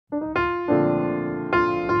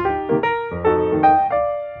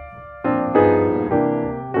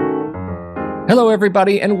Hello,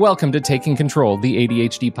 everybody, and welcome to Taking Control, the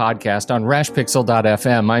ADHD podcast on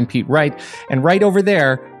rashpixel.fm. I'm Pete Wright, and right over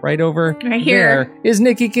there, right here, is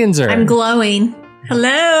Nikki Kinzer. I'm glowing.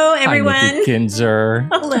 Hello, everyone. Hi, Nikki Kinzer.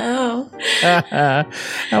 Hello.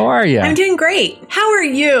 How are you? I'm doing great. How are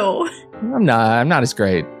you? I'm not as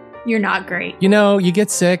great. You're not great. You know, you get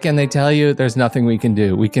sick and they tell you there's nothing we can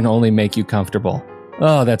do. We can only make you comfortable.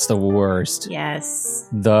 Oh, that's the worst. Yes.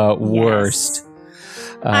 The worst.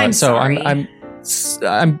 I'm sorry.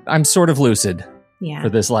 I'm sort of lucid for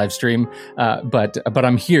this live stream, but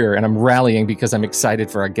I'm here and I'm rallying because I'm excited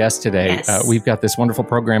for our guest today. Yes. We've got this wonderful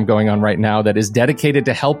program going on right now that is dedicated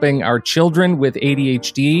to helping our children with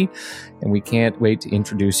ADHD, and we can't wait to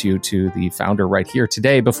introduce you to the founder right here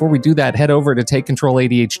today. Before we do that, head over to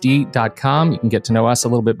takecontroladhd.com. You can get to know us a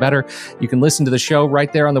little bit better. You can listen to the show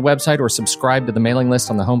right there on the website or subscribe to the mailing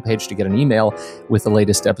list on the homepage to get an email with the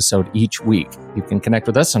latest episode each week. You can connect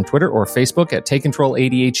with us on Twitter or Facebook at Take Control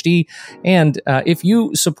ADHD. And if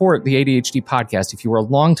you support the ADHD podcast, if you are a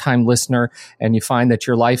longtime listener and you find that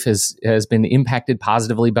your life has been impacted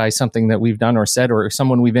positively by something that we've done or said or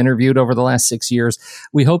someone we've interviewed over the last 6 years,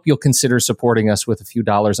 we hope you'll consider supporting us with a few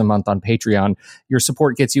dollars a month on Patreon. Your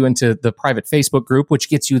support gets you into the private Facebook group, which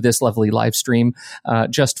gets you this lovely live stream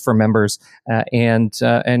just for members and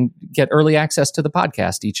get early access to the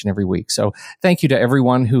podcast each and every week. So thank you to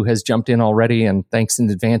everyone who has jumped in already, and thanks in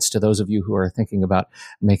advance to those of you who are thinking about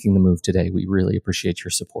making the move today. We really appreciate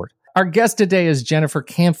your support. Our guest today is Jennifer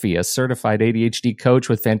Kampfe, a certified ADHD coach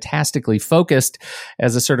with Fantastically Focused.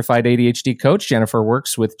 As a certified ADHD coach, Jennifer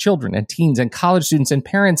works with children and teens and college students and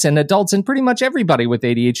parents and adults and pretty much everybody with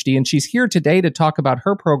ADHD. And she's here today to talk about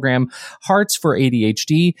her program, Hearts for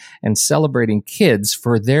ADHD, and celebrating kids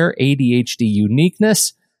for their ADHD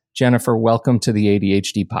uniqueness. Jennifer, welcome to the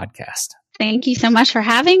ADHD podcast. Thank you so much for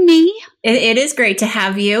having me. It is great to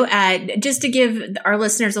have you. Just to give our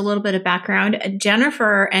listeners a little bit of background,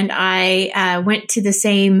 Jennifer and I went to the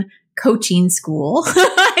same coaching school,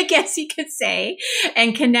 I guess you could say,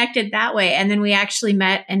 and connected that way. And then we actually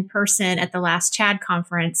met in person at the last CHAD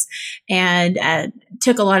conference and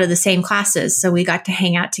took a lot of the same classes. So we got to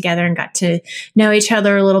hang out together and got to know each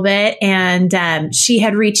other a little bit. And she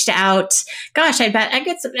had reached out, I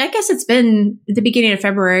guess it's been the beginning of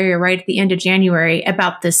February or right at the end of January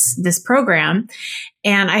about this program.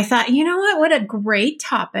 And I thought, you know what a great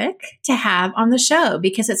topic to have on the show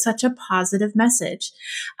because it's such a positive message.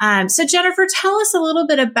 So Jennifer, tell us a little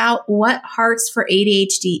bit about what Hearts for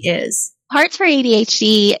ADHD is. Hearts for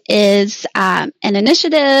ADHD is an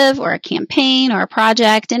initiative or a campaign or a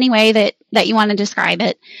project, any way that you want to describe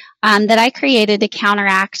it, that I created to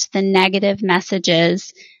counteract the negative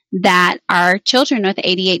messages that our children with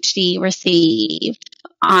ADHD receive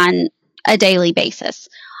on a daily basis.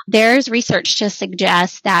 There's research to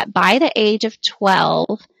suggest that by the age of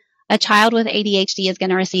 12, a child with ADHD is going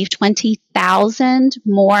to receive 20,000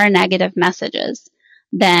 more negative messages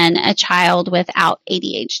than a child without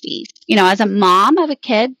ADHD. You know, as a mom of a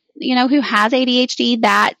kid, who has ADHD,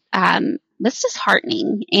 that's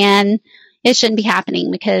disheartening. And it shouldn't be happening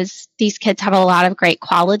because these kids have a lot of great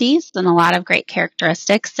qualities and a lot of great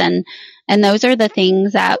characteristics. And those are the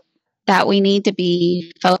things that we need to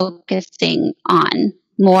be focusing on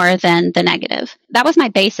more than the negative. That was my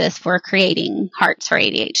basis for creating Hearts for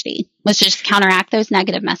ADHD, was just counteract those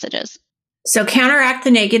negative messages. So counteract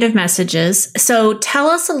the negative messages. So tell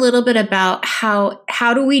us a little bit about how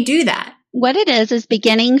do we do that? What it is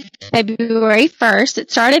beginning February 1st.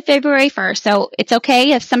 It started February 1st. So it's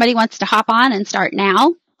okay if somebody wants to hop on and start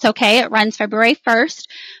now. It's okay. It runs February 1st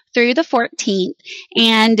through the 14th.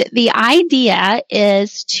 And the idea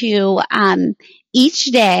is to each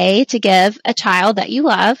day to give a child that you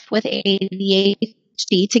love with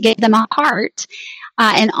ADHD, to give them a heart.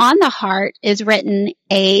 And on the heart is written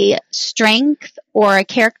a strength or a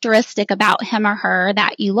characteristic about him or her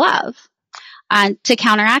that you love, to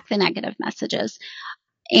counteract the negative messages.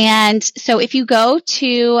 And so if you go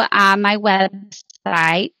to my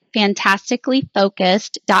website,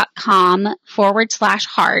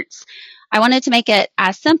 fantasticallyfocused.com/hearts, I wanted to make it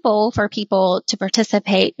as simple for people to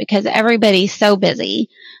participate because everybody's so busy.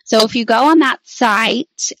 So if you go on that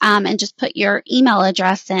site and just put your email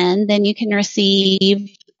address in, then you can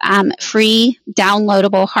receive free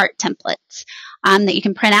downloadable heart templates that you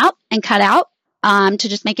can print out and cut out to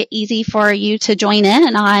just make it easy for you to join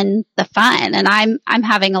in on the fun. And I'm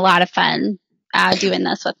having a lot of fun doing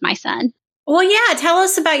this with my son. Well, yeah. Tell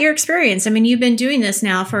us about your experience. I mean, you've been doing this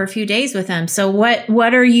now for a few days with him. So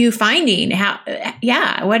what are you finding?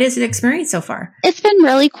 What is the experience so far? It's been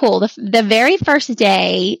really cool. The very first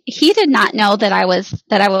day, he did not know that I was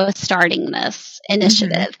starting this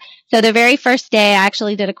initiative. Mm-hmm. So the very first day, I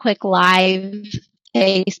actually did a quick live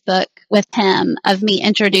Facebook with him of me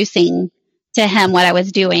introducing to him what I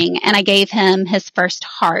was doing. And I gave him his first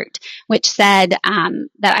heart, which said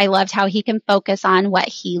that I loved how he can focus on what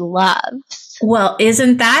he loves. Well,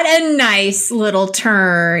 isn't that a nice little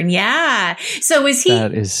turn? Yeah. So is he?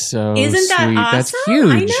 That is so Isn't sweet. that awesome? That's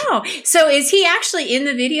huge. I know. So is he actually in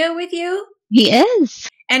the video with you? He is.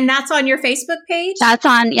 And that's on your Facebook page? That's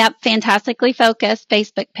on, Fantastically Focused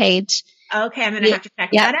Facebook page. Okay, I'm going to have to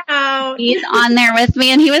check that out. He's on there with me,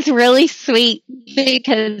 and he was really sweet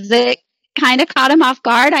because it kind of caught him off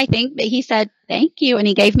guard, I think, but he said, thank you. And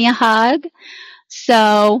he gave me a hug.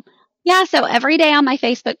 So every day on my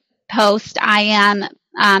Facebook post, I'm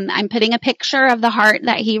putting a picture of the heart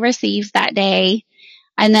that he receives that day,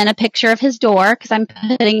 and then a picture of his door, because I'm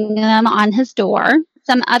putting them on his door.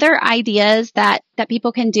 Some other ideas that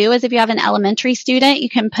people can do is if you have an elementary student, you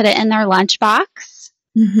can put it in their lunchbox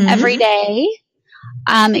every day.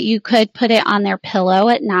 You could put it on their pillow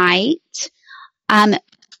at night.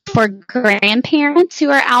 For grandparents who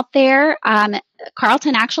are out there,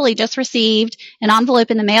 Carlton actually just received an envelope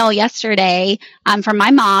in the mail yesterday from my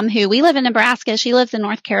mom, who we live in Nebraska. She lives in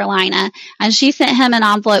North Carolina, and she sent him an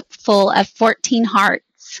envelope full of 14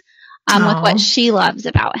 hearts with what she loves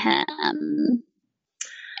about him.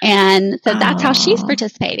 And so that's how she's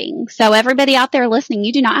participating. So everybody out there listening,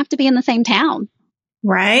 you do not have to be in the same town.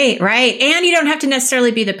 Right. And you don't have to necessarily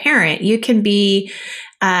be the parent. You can be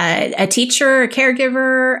a teacher, a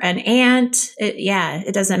caregiver, an aunt.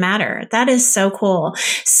 It doesn't matter. That is so cool.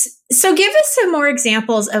 So give us some more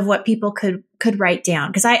examples of what people could write down.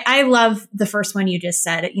 Because I love the first one you just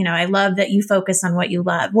said. I love that you focus on what you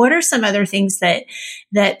love. What are some other things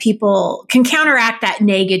that people can counteract that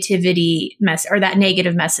negativity or that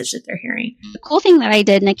negative message that they're hearing? The cool thing that I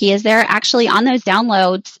did, Nikki, is there actually on those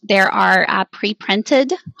downloads, there are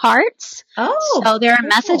pre-printed hearts. Oh, so there are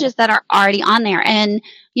messages that are already on there. And,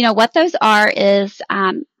 what those are is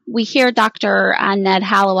we hear Dr. Ned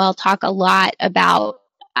Hallowell talk a lot about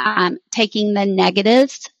taking the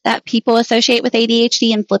negatives that people associate with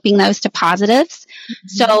ADHD and flipping those to positives,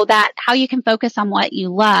 so that how you can focus on what you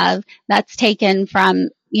love, that's taken from,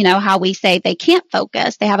 how we say they can't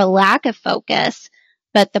focus. They have a lack of focus,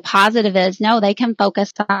 but the positive is, no, they can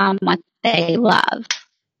focus on what they love.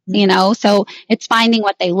 So it's finding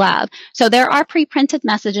what they love. So there are pre-printed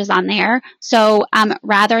messages on there. So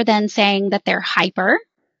rather than saying that they're hyper,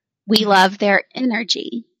 we love their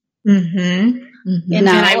energy. And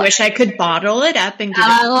I wish I could bottle it up and give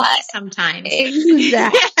it sometimes.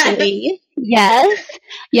 Exactly.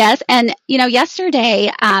 Yes. And,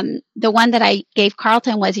 yesterday, the one that I gave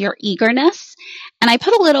Carlton was your eagerness. And I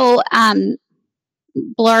put a little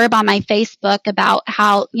blurb on my Facebook about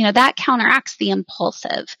how, that counteracts the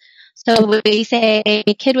impulsive. So we say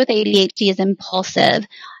a kid with ADHD is impulsive.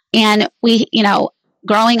 And we,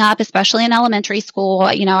 growing up, especially in elementary school,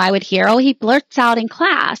 I would hear, he blurts out in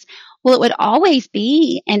class. Well, it would always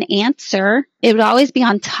be an answer. It would always be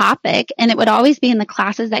on topic, and it would always be in the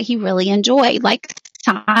classes that he really enjoyed, like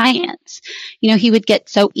science. He would get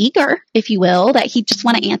so eager, if you will, that he'd just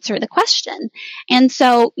want to answer the question. And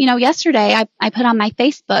so, yesterday I put on my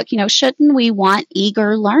Facebook, shouldn't we want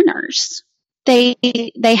eager learners? They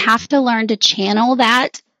have to learn to channel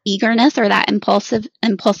that eagerness or that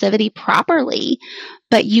impulsivity properly,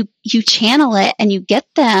 but you channel it and you get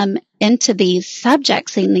them into these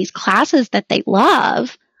subjects in these classes that they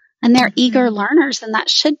love, and they're eager learners, and that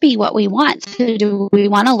should be what we want. So do we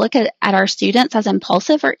want to look at our students as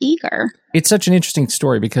impulsive or eager? It's such an interesting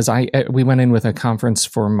story because we went in with a conference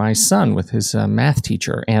for my son with his math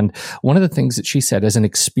teacher. And one of the things that she said, as an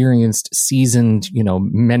experienced, seasoned,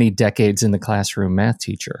 many decades in the classroom math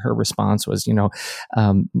teacher, her response was,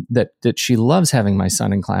 that she loves having my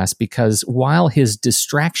son in class because while his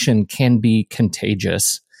distraction can be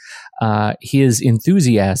contagious, his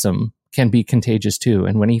enthusiasm can be contagious too.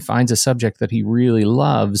 And when he finds a subject that he really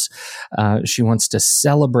loves, she wants to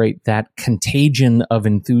celebrate that contagion of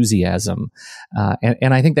enthusiasm.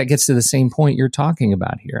 And I think that gets to the same point you're talking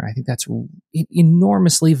about here. I think that's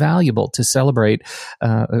enormously valuable to celebrate,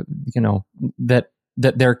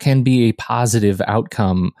 that there can be a positive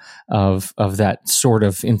outcome of that sort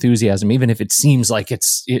of enthusiasm, even if it seems like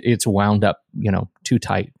it's wound up, too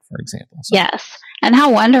tight, for example. So. Yes. And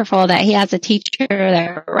how wonderful that he has a teacher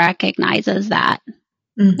that recognizes that.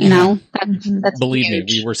 You know, that's believe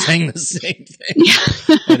huge. Me, we were saying the same thing.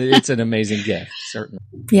 Yeah. But it's an amazing gift, certainly.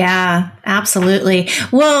 Yeah, absolutely.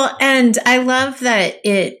 Well, and I love that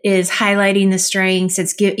it is highlighting the strengths.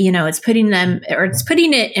 It's it's putting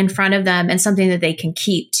it in front of them and something that they can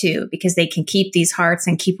keep too, because they can keep these hearts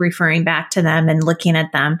and keep referring back to them and looking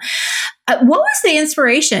at them. What was the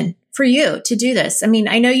inspiration for you to do this? I mean,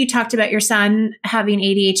 I know you talked about your son having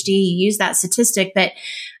ADHD. You used that statistic, but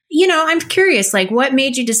I'm curious, like, what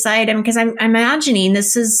made you decide? Because I'm imagining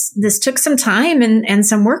this took some time and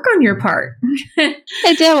some work on your part.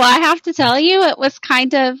 It did. Well, I have to tell you, it was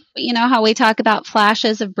kind of, how we talk about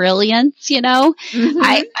flashes of brilliance,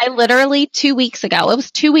 I literally 2 weeks ago, it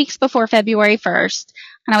was 2 weeks before February 1st,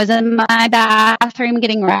 and I was in my bathroom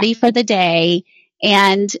getting ready for the day,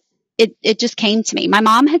 and it just came to me. My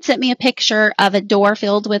mom had sent me a picture of a door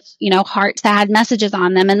filled with, hearts that had messages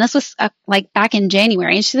on them. And this was like back in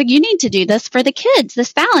January. And she's like, you need to do this for the kids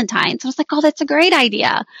this Valentine's. I was like, oh, that's a great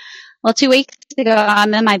idea. Well, 2 weeks ago,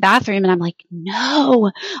 I'm in my bathroom and I'm like,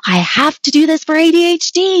 no, I have to do this for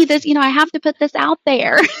ADHD. I have to put this out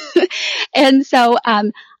there. And so,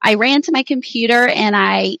 I ran to my computer and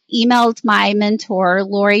I emailed my mentor,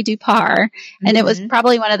 Lori Dupar, and it was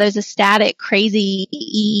probably one of those ecstatic, crazy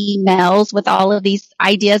emails with all of these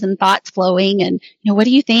ideas and thoughts flowing. And, what do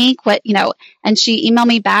you think? And she emailed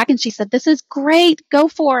me back and she said, this is great. Go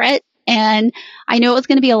for it. And I knew it was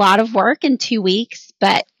going to be a lot of work in 2 weeks,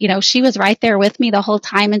 but, she was right there with me the whole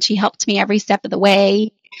time and she helped me every step of the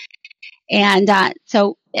way. And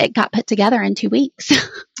so it got put together in 2 weeks. Oh,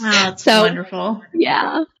 that's wonderful.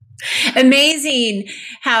 Yeah. Amazing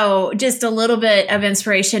how just a little bit of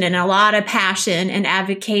inspiration and a lot of passion and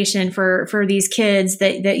advocacy for these kids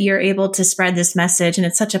that you're able to spread this message. And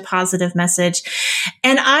it's such a positive message.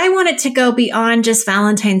 And I want it to go beyond just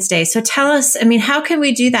Valentine's Day. So tell us, how can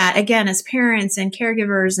we do that again as parents and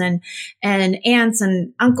caregivers and aunts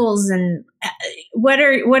and uncles, and what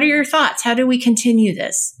are your thoughts? How do we continue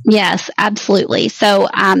this? Yes, absolutely. So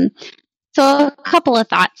a couple of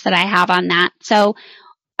thoughts that I have on that. So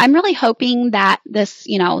I'm really hoping that this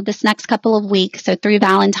next couple of weeks, so through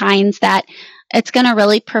Valentine's, that it's going to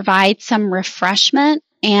really provide some refreshment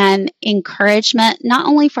and encouragement, not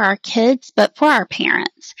only for our kids, but for our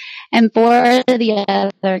parents and for the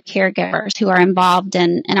other caregivers who are involved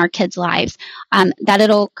in our kids' lives, that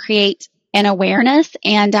it'll create an awareness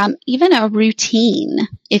and even a routine,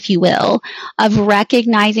 if you will, of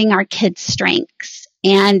recognizing our kids' strengths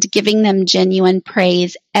and giving them genuine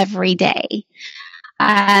praise every day.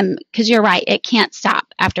 Because you're right, it can't stop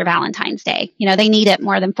after Valentine's Day. They need it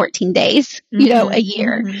more than 14 days, a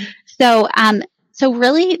year. Mm-hmm. So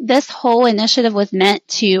really, this whole initiative was meant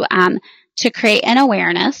to create an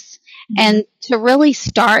awareness and to really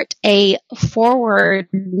start a forward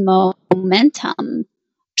momentum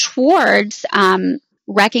towards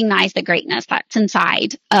recognize the greatness that's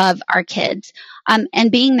inside of our kids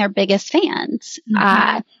and being their biggest fans.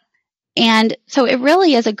 And so it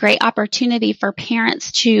really is a great opportunity for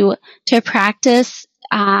parents to practice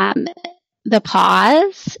the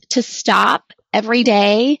pause, to stop every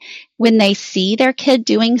day when they see their kid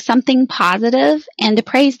doing something positive and to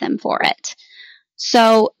praise them for it.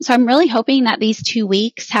 So I'm really hoping that these 2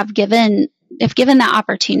 weeks have given that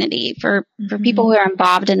opportunity for people who are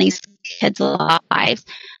involved in these kids' lives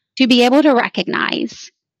to be able to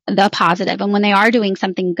recognize the positive and when they are doing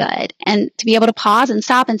something good, and to be able to pause and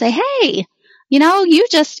stop and say, hey, you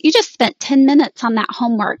just spent 10 minutes on that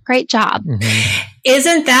homework. Great job. Mm-hmm.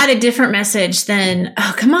 Isn't that a different message than,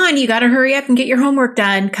 oh, come on, you got to hurry up and get your homework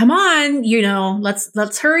done. Come on,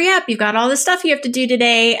 let's hurry up. You've got all this stuff you have to do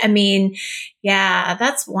today. Yeah,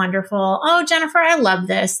 that's wonderful. Oh, Jennifer, I love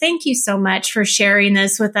this. Thank you so much for sharing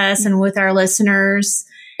this with us and with our listeners.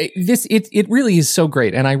 It really is so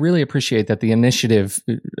great. And I really appreciate that the initiative,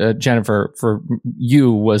 Jennifer, for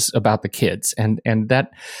you was about the kids. And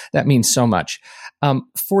that means so much.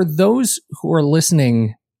 For those who are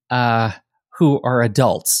listening, who are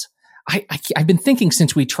adults, I've been thinking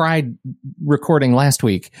since we tried recording last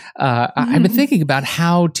week, I've been thinking about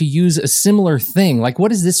how to use a similar thing. Like, what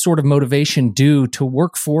does this sort of motivation do to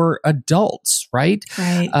work for adults, right?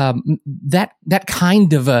 Right. That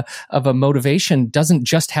kind of a motivation doesn't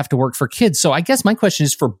just have to work for kids. So I guess my question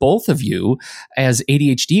is for both of you as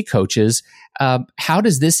ADHD coaches, how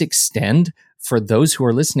does this extend for those who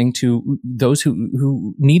are listening, to those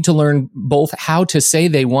who need to learn both how to say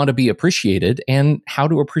they want to be appreciated and how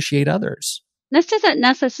to appreciate others? This doesn't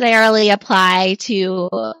necessarily apply to,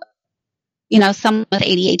 someone with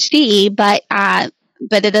ADHD, but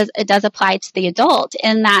it does apply to the adult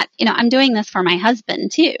in that, I'm doing this for my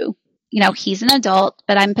husband too. He's an adult,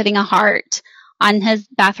 but I'm putting a heart on his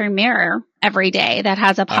bathroom mirror every day that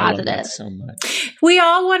has a positive. I love that so much. We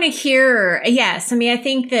all want to hear, yes. I mean, I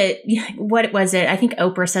think that, what was it? I think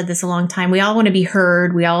Oprah said this a long time. We all want to be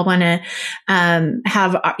heard. We all want to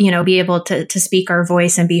have, be able to speak our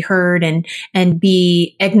voice and be heard and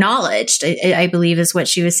be acknowledged, I believe is what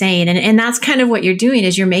she was saying. And that's kind of what you're doing,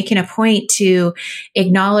 is you're making a point to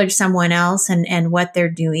acknowledge someone else and what they're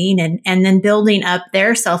doing, and then building up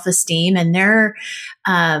their self-esteem and their,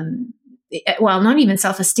 not even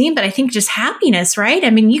self-esteem, but I think just happiness, right? I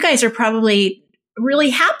mean, you guys are probably really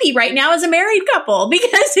happy right now as a married couple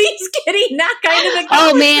because he's getting that kind of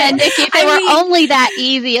acknowledgement. Oh man, Nikki, if it were only that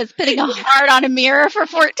easy as putting a heart on a mirror for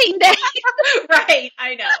 14 days. Right.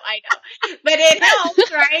 I know. But it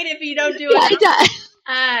helps, right? If you don't do it. It does.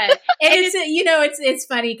 And it's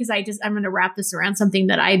funny because I'm going to wrap this around something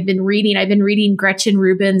that I've been reading. I've been reading Gretchen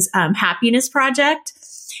Rubin's Happiness Project.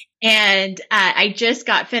 And I just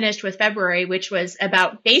got finished with February, which was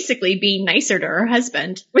about basically being nicer to her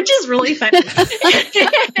husband, which is really funny. But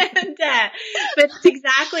it's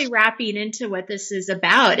exactly wrapping into what this is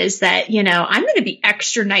about, is that, I'm going to be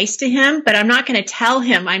extra nice to him, but I'm not going to tell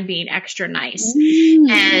him I'm being extra nice.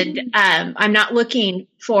 And I'm not looking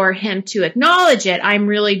for him to acknowledge it. I'm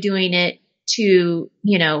really doing it to,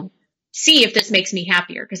 see if this makes me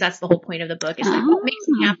happier, because that's the whole point of the book, is like, what makes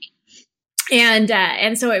me happy?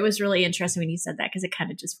 And so it was really interesting when you said that, because it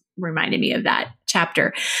kind of just reminded me of that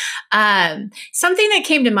chapter. Something that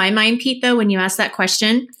came to my mind, Pete, though, when you asked that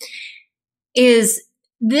question, is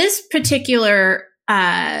this particular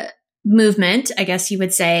movement, I guess you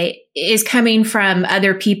would say, is coming from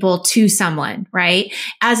other people to someone, right?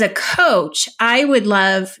 As a coach, I would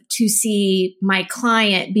love to see my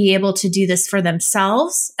client be able to do this for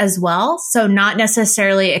themselves as well. So not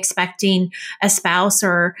necessarily expecting a spouse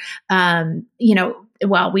or,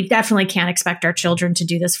 we definitely can't expect our children to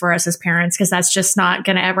do this for us as parents, because that's just not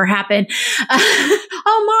going to ever happen.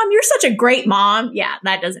 Oh, Mom, you're such a great mom. Yeah,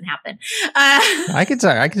 that doesn't happen. I could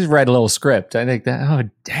write a little script. I think that, oh,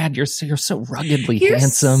 Dad, you're so ruggedly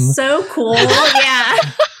handsome. So cool. Yeah.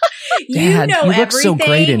 Dad, you know look everything, so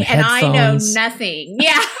great in headphones. I know nothing.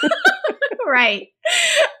 Yeah. Right.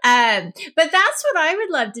 But that's what I would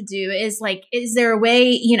love to do, is there a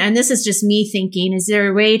way, and this is just me thinking, is there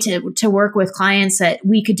a way to work with clients that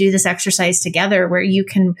we could do this exercise together, where you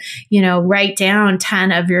can, write down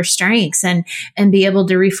 10 of your strengths and be able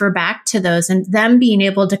to refer back to those, and them being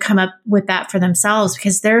able to come up with that for themselves,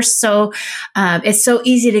 because they're so, it's so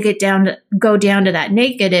easy to go down to that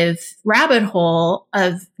negative rabbit hole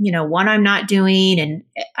of, what I'm not doing, and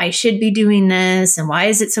I should be doing this, and why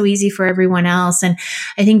is it so easy for everyone else? And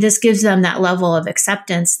I think this gives them that level of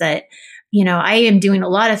acceptance that, I am doing a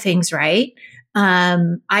lot of things right.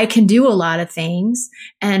 I can do a lot of things,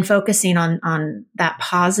 and focusing on that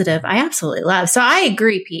positive, I absolutely love. So I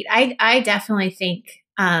agree, Pete. I definitely think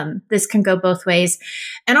this can go both ways.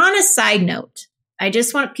 And on a side note, I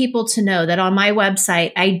just want people to know that on my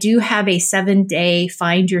website, I do have a 7-day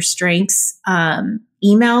Find Your Strengths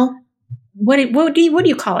email. What do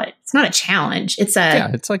you call it? It's not a challenge. It's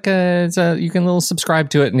like you can little subscribe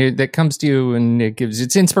to it, and that comes to you, and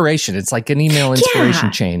it's inspiration. It's like an email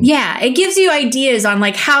inspiration chain. Yeah. It gives you ideas on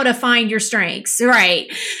how to find your strengths.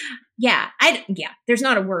 Right. Yeah. There's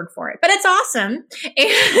not a word for it, but it's awesome.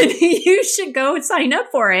 And you should go and sign up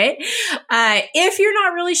for it. If you're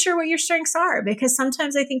not really sure what your strengths are, because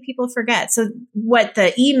sometimes I think people forget. So what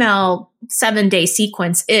the email 7-day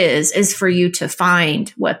sequence is for you to find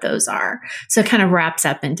what those are. So it kind of wraps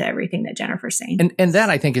up into everything that Jennifer's saying. And that,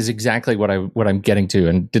 I think, is exactly what I'm getting to,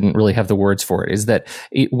 and didn't really have the words for it, is that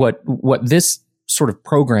what this sort of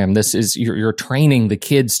program, this is, you're training the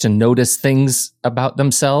kids to notice things about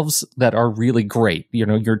themselves that are really great.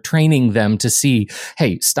 You're training them to see,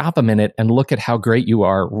 hey, stop a minute and look at how great you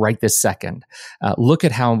are right this second. Look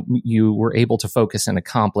at how you were able to focus and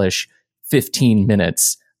accomplish 15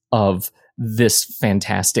 minutes of this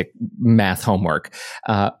fantastic math homework.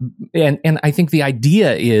 And I think the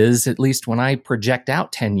idea is, at least when I project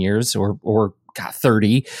out 10 years or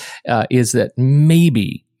 30, is that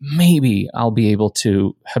maybe I'll be able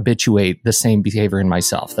to habituate the same behavior in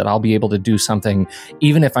myself, that I'll be able to do something,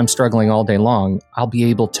 even if I'm struggling all day long, I'll be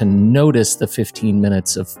able to notice the 15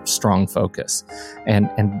 minutes of strong focus. And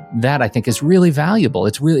that, I think, is really valuable.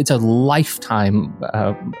 It's a lifetime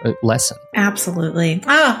lesson. Absolutely.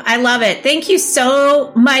 Oh, I love it. Thank you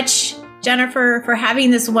so much, Jennifer, for having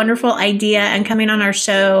this wonderful idea and coming on our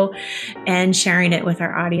show and sharing it with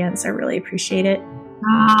our audience. I really appreciate it.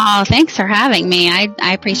 Oh, thanks for having me.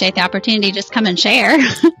 I appreciate the opportunity to just come and share.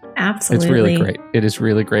 Absolutely. It's really great. It is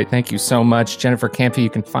really great. Thank you so much, Jennifer Kampfe. You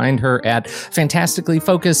can find her at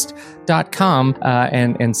fantasticallyfocused.com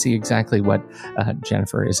and see exactly what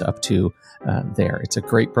Jennifer is up to there. It's a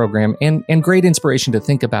great program and great inspiration to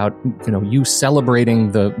think about, you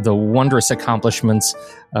celebrating the wondrous accomplishments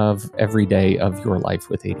of every day of your life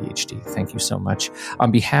with ADHD. Thank you so much.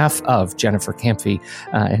 On behalf of Jennifer Kampfe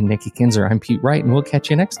and Nikki Kinzer, I'm Pete Wright, and we'll catch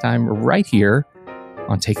you next time right here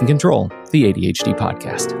on Taking Control, the ADHD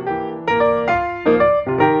podcast.